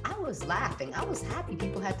was. I was laughing. I was happy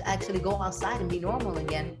people had to actually go outside and be normal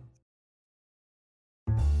again.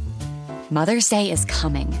 Mother's Day is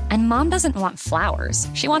coming, and Mom doesn't want flowers.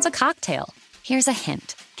 She wants a cocktail. Here's a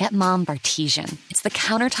hint. Get Mom Bartesian. It's the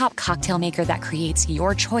countertop cocktail maker that creates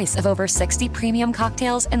your choice of over 60 premium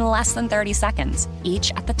cocktails in less than 30 seconds,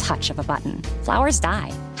 each at the touch of a button. Flowers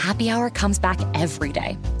die. Happy Hour comes back every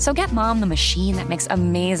day. So get Mom the machine that makes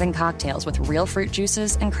amazing cocktails with real fruit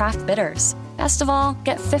juices and craft bitters. Best of all,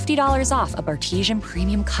 get $50 off a Bartesian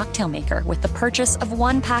premium cocktail maker with the purchase of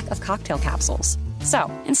 1 pack of cocktail capsules.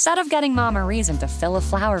 So, instead of getting Mom a reason to fill a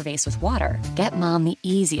flower vase with water, get Mom the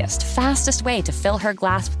easiest, fastest way to fill her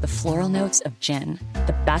glass with the floral notes of gin.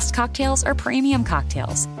 The best cocktails are premium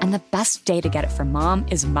cocktails, and the best day to get it for Mom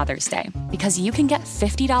is Mother's Day, because you can get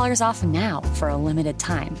 $50 off now for a limited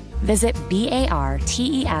time. Visit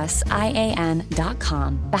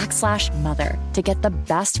BARTESIAN.com/mother to get the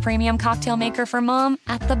best premium cocktail maker for Mom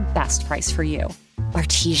at the best price for you.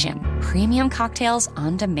 Bartesian, premium cocktails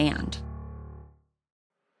on demand.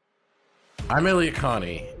 I'm Elliot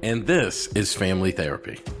Connie, and this is Family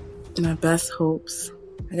Therapy. My best hopes,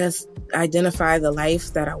 I guess, identify the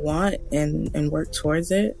life that I want and work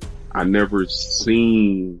towards it. I never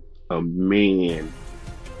seen a man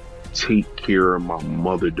take care of my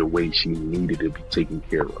mother the way she needed to be taken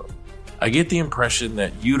care of. I get the impression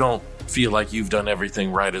that you don't feel like you've done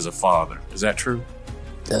everything right as a father. Is that true?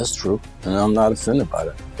 That's true, and I'm not offended by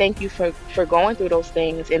that. Thank you for going through those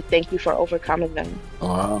things, and thank you for overcoming them.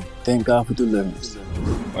 Wow. Thank God for deliverance.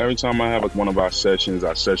 Every time I have one of our sessions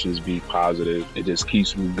be positive. It just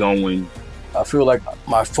keeps me going. I feel like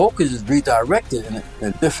my focus is redirected in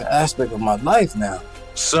a different aspect of my life now.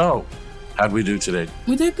 So, how'd we do today?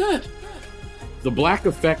 We did good. The Black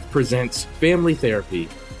Effect presents Family Therapy.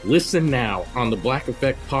 Listen now on the Black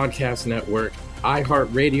Effect Podcast Network,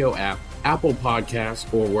 iHeartRadio app, Apple Podcasts,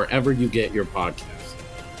 or wherever you get your podcasts.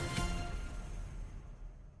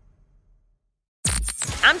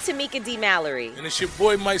 I'm Tamika D. Mallory. And it's your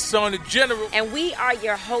boy, my son, the General. And we are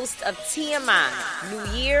your hosts of TMI. New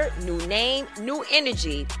year, new name, new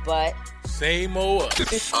energy, but same old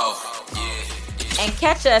us. Oh, yeah. And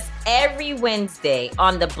catch us every Wednesday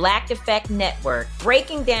on the Black Effect Network,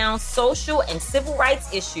 breaking down social and civil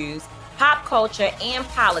rights issues, pop culture, and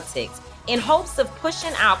politics, in hopes of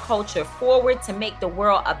pushing our culture forward to make the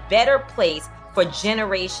world a better place for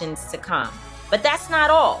generations to come. But that's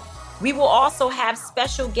not all. We will also have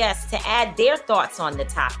special guests to add their thoughts on the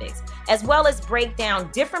topics, as well as break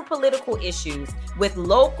down different political issues with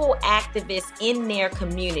local activists in their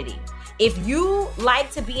community. If you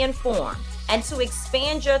like to be informed and to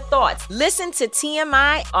expand your thoughts, listen to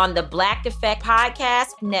TMI on the Black Effect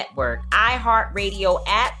Podcast Network, iHeartRadio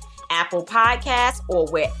app, Apple Podcasts, or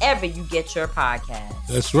wherever you get your podcasts.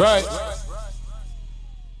 That's right.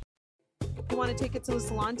 you want to take it to the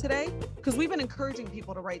salon today? Because we've been encouraging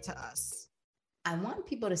people to write to us. I want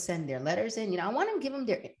people to send their letters in. I want to give them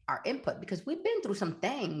our input, because we've been through some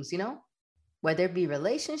things, whether it be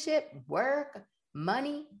relationship, work,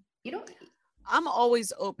 money, I'm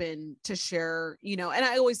always open to share, and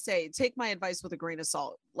I always say, take my advice with a grain of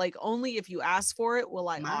salt. Like, only if you ask for it will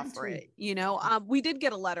I offer it. We did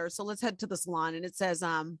get a letter, so let's head to the salon. And it says,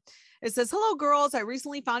 hello girls. I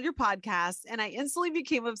recently found your podcast and I instantly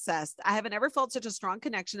became obsessed. I haven't ever felt such a strong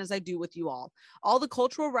connection as I do with you all. All the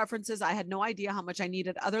cultural references, I had no idea how much I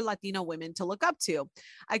needed other Latino women to look up to.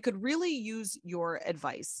 I could really use your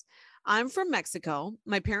advice. I'm from Mexico.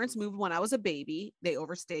 My parents moved when I was a baby. They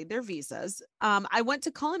overstayed their visas. I went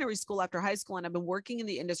to culinary school after high school, and I've been working in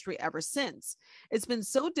the industry ever since. It's been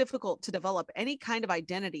so difficult to develop any kind of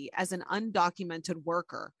identity as an undocumented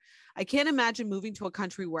worker. I can't imagine moving to a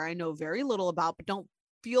country where I know very little about, but don't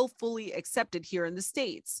feel fully accepted here in the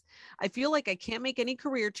States. I feel like I can't make any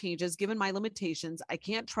career changes given my limitations. I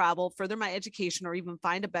can't travel, further my education, or even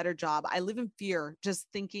find a better job. I live in fear just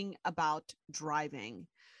thinking about driving.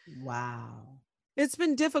 Wow. It's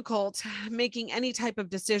been difficult making any type of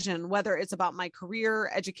decision, whether it's about my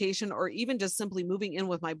career, education, or even just simply moving in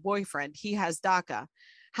with my boyfriend. He has DACA.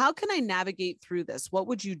 How can I navigate through this? What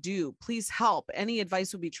would you do? Please help. Any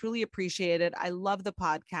advice would be truly appreciated. I love the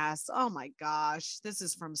podcast. Oh my gosh. This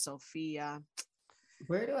is from Sophia.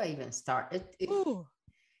 Where do I even start?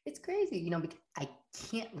 It's crazy, because I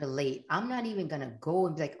can't relate. I'm not even going to go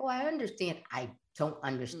and be like, oh, I understand. I don't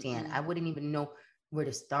understand. I wouldn't even know where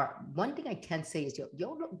to start. One thing I can say is,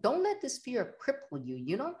 don't let this fear cripple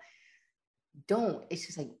you, Don't. It's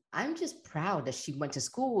just like, I'm just proud that she went to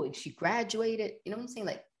school and she graduated. You know what I'm saying?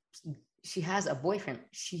 Like, she has a boyfriend.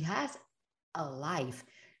 She has a life.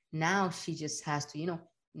 Now she just has to,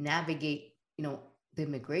 navigate, the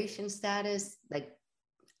immigration status. Like,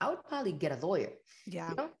 I would probably get a lawyer.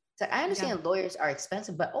 Yeah. So I understand lawyers are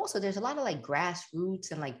expensive, but also there's a lot of like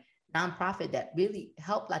grassroots and like nonprofit that really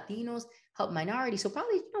help Latinos, help minorities. So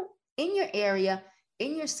probably, in your area,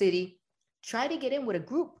 in your city, try to get in with a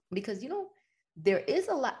group, because, there is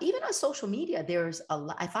a lot, even on social media, there's a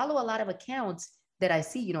lot. I follow a lot of accounts that I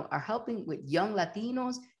see, are helping with young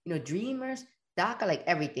Latinos, dreamers, DACA, like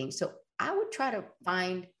everything. So I would try to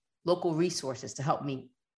find local resources to help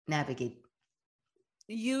me navigate.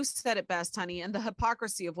 You said it best, honey, and the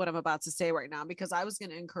hypocrisy of what I'm about to say right now, because I was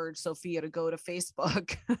going to encourage Sophia to go to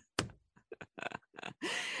Facebook.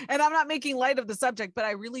 And I'm not making light of the subject, but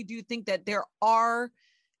I really do think that there are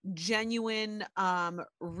genuine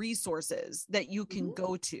resources that you can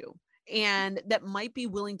go to and that might be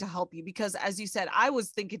willing to help you. Because as you said, I was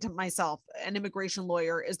thinking to myself, an immigration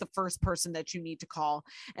lawyer is the first person that you need to call.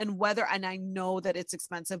 And I know that it's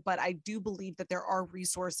expensive, but I do believe that there are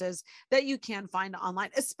resources that you can find online,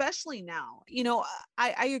 especially now.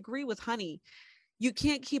 I agree with Honey. You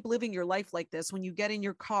can't keep living your life like this when you get in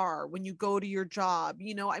your car, when you go to your job,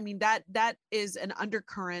 that is an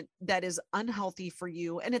undercurrent that is unhealthy for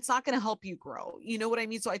you, and it's not going to help you grow. You know what I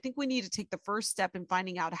mean? So I think we need to take the first step in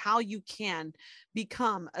finding out how you can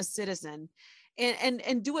become a citizen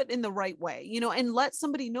and do it in the right way, and let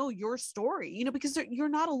somebody know your story, because you're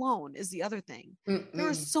not alone is the other thing. There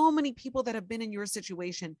are so many people that have been in your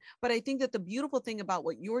situation, but I think that the beautiful thing about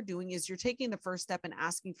what you're doing is you're taking the first step and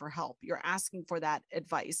asking for help. You're asking for that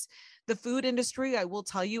advice. The food industry, I will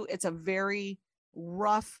tell you, it's a very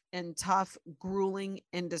rough and tough, grueling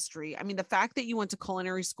industry. I mean, the fact that you went to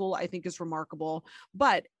culinary school, I think is remarkable,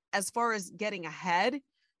 but as far as getting ahead,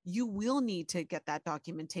 you will need to get that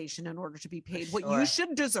documentation in order to be paid what you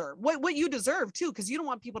should deserve, what you deserve too, because you don't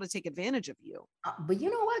want people to take advantage of you. But you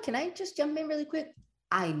know what? Can I just jump in really quick?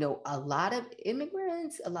 I know a lot of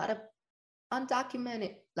immigrants, a lot of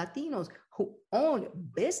undocumented Latinos who own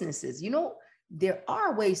businesses. There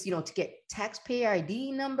are ways, to get taxpayer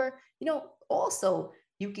ID number. Also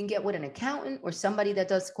you can get with an accountant or somebody that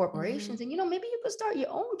does corporations, and maybe you could start your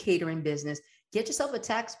own catering business. Get yourself a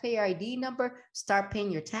taxpayer ID number, start paying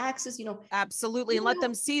your taxes, Absolutely. And let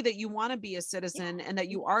them see that you want to be a citizen and that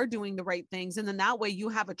you are doing the right things. And then that way you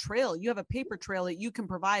have a trail, you have a paper trail that you can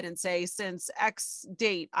provide and say, since X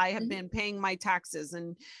date, I have been paying my taxes.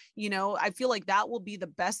 And, I feel like that will be the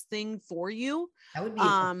best thing for you. That would be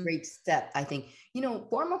a great step. I think,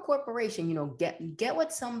 form a corporation, get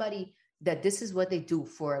with somebody that this is what they do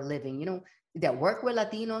for a living, that work with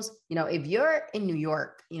Latinos. If you're in New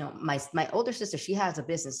York, my older sister, she has a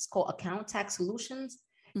business. It's called Account Tax Solutions.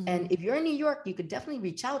 And if you're in New York, you could definitely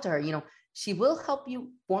reach out to her. She will help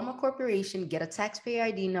you form a corporation, get a taxpayer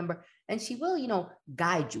ID number, and she will,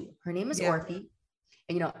 guide you. Her name is Orphe.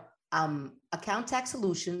 And, Account Tax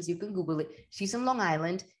Solutions, you can Google it. She's in Long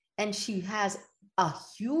Island. and she has a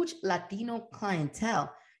huge Latino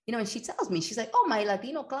clientele. You know, and she tells me, she's like, oh, my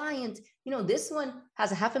Latino client, you know, this one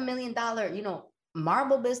has $500,000, you know,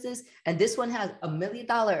 marble business, and this one has $1 million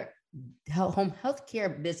home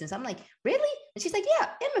healthcare business. I'm like, really? And she's like, yeah,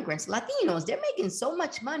 immigrants, Latinos, they're making so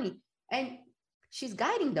much money. And she's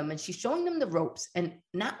guiding them and she's showing them the ropes. And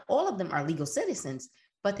not all of them are legal citizens,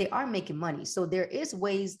 but they are making money. So there is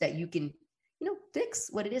ways that you can, you know, fix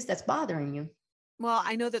what it is that's bothering you. Well,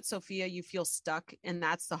 I know that, Sophia, you feel stuck, and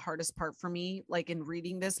that's the hardest part for me, like in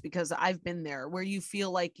reading this, because I've been there where you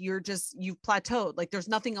feel like you've plateaued, like there's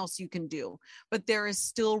nothing else you can do, but there is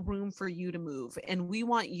still room for you to move. And we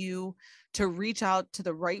want you to reach out to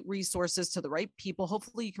the right resources, to the right people.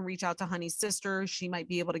 Hopefully you can reach out to Honey's sister. She might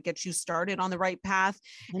be able to get you started on the right path.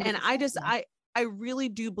 And I really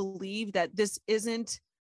do believe that this isn't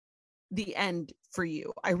the end for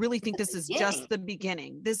you. I really think this is just the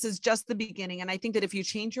beginning. This is just the beginning. And I think that if you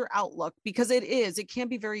change your outlook, because it can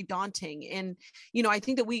be very daunting. And, you know, I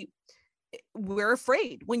think that we're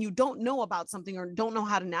afraid when you don't know about something or don't know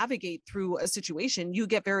how to navigate through a situation, you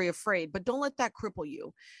get very afraid, but don't let that cripple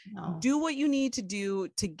you. No. Do what you need to do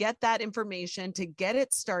to get that information, to get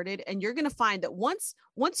it started. And you're going to find that once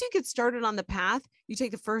you get started on the path, you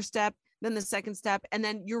take the first step, then the second step, and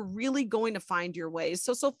then you're really going to find your ways.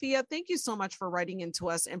 So Sophia, thank you so much for writing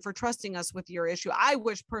into us and for trusting us with your issue. I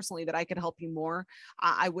wish personally that I could help you more.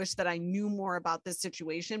 I wish that I knew more about this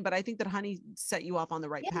situation, but I think that Honey set you off on the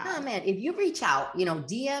right path. Yeah, man, if you reach out, you know,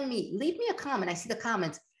 DM me, leave me a comment. I see the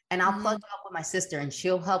comments and I'll plug you up with my sister and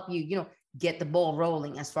she'll help you, you know, get the ball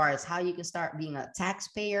rolling as far as how you can start being a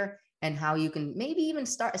taxpayer and how you can maybe even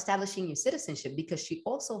start establishing your citizenship, because she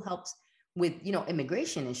also helps with, you know,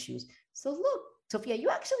 immigration issues. So look, Sophia, you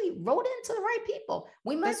actually wrote into the right people.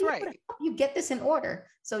 We might be able to help you get this in order.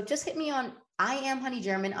 So just hit me on I am Honey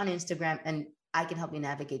German on Instagram, and I can help you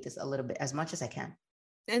navigate this a little bit as much as I can.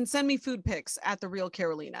 And send me food pics at The Real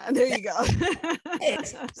Carolina. There you go.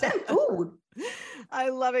 Send food. I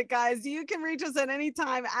love it, guys. You can reach us at any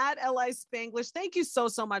time at LI Spanglish. Thank you so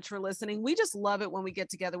much for listening. We just love it when we get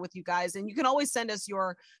together with you guys. And you can always send us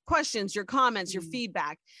your questions, your comments, your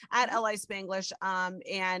feedback at LI Spanglish.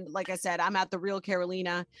 And like I said, I'm at The Real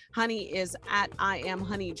Carolina. Honey is at I am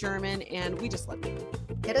Honey German. And we just love you.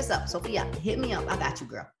 Hit us up, Sophia. Hit me up. I got you,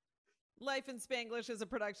 girl. Life in Spanglish is a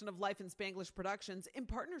production of Life in Spanglish Productions in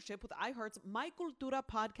partnership with iHeart's My Cultura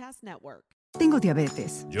Podcast Network. Tengo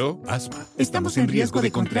diabetes. Yo, asma. Estamos en riesgo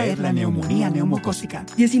de contraer la neumonía neumocócica.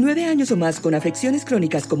 19 años o más con afecciones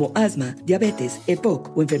crónicas como asma, diabetes,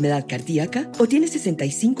 EPOC o enfermedad cardíaca, o tienes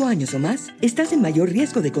 65 años o más, estás en mayor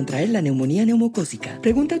riesgo de contraer la neumonía neumocócica.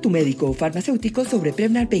 Pregunta a tu médico o farmacéutico sobre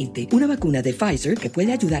Prevnar 20, una vacuna de Pfizer que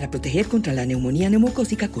puede ayudar a proteger contra la neumonía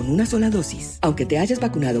neumocócica con una sola dosis. Aunque te hayas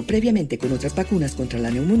vacunado previamente con otras vacunas contra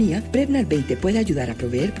la neumonía, Prevnar 20 puede ayudar a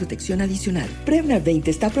proveer protección adicional. Prevnar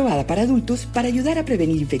 20 está aprobada para adultos para ayudar a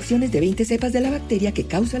prevenir infecciones de 20 cepas de la bacteria que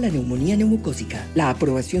causa la neumonía neumocócica. La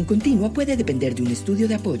aprobación continua puede depender de un estudio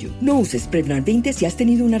de apoyo. No uses Prevnar 20 si has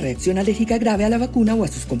tenido una reacción alérgica grave a la vacuna o a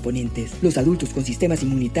sus componentes. Los adultos con sistemas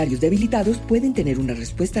inmunitarios debilitados pueden tener una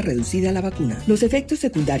respuesta reducida a la vacuna. Los efectos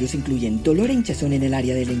secundarios incluyen dolor e hinchazón en el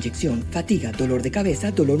área de la inyección, fatiga, dolor de cabeza,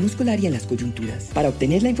 dolor muscular y en las coyunturas. Para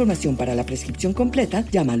obtener la información para la prescripción completa,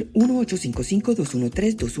 llama al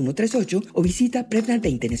 1-855-213-2138 o visita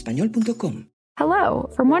Prevnar20enespañol.com. Hello,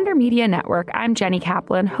 from Wonder Media Network, I'm Jenny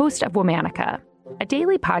Kaplan, host of Womanica, a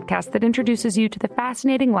daily podcast that introduces you to the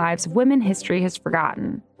fascinating lives of women history has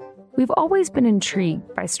forgotten. We've always been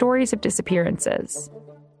intrigued by stories of disappearances,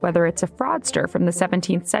 whether it's a fraudster from the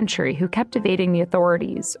 17th century who kept evading the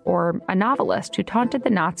authorities, or a novelist who taunted the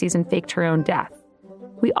Nazis and faked her own death.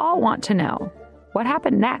 We all want to know, what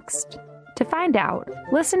happened next? To find out,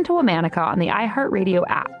 listen to Womanica on the iHeartRadio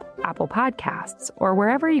app, Apple Podcasts, or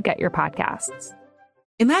wherever you get your podcasts.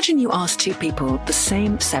 Imagine you ask two people the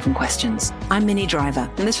same 7 questions. I'm Minnie Driver,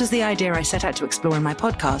 and this was the idea I set out to explore in my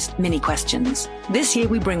podcast, Minnie Questions. This year,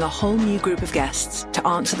 we bring a whole new group of guests to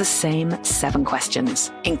answer the same 7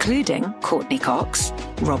 questions, including Courtney Cox,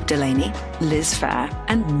 Rob Delaney, Liz Phair,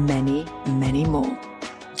 and many, many more.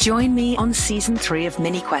 Join me on Season 3 of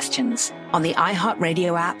Minnie Questions on the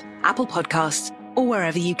iHeartRadio app, Apple Podcasts, or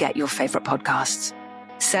wherever you get your favorite podcasts.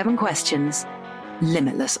 7 questions,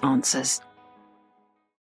 limitless answers.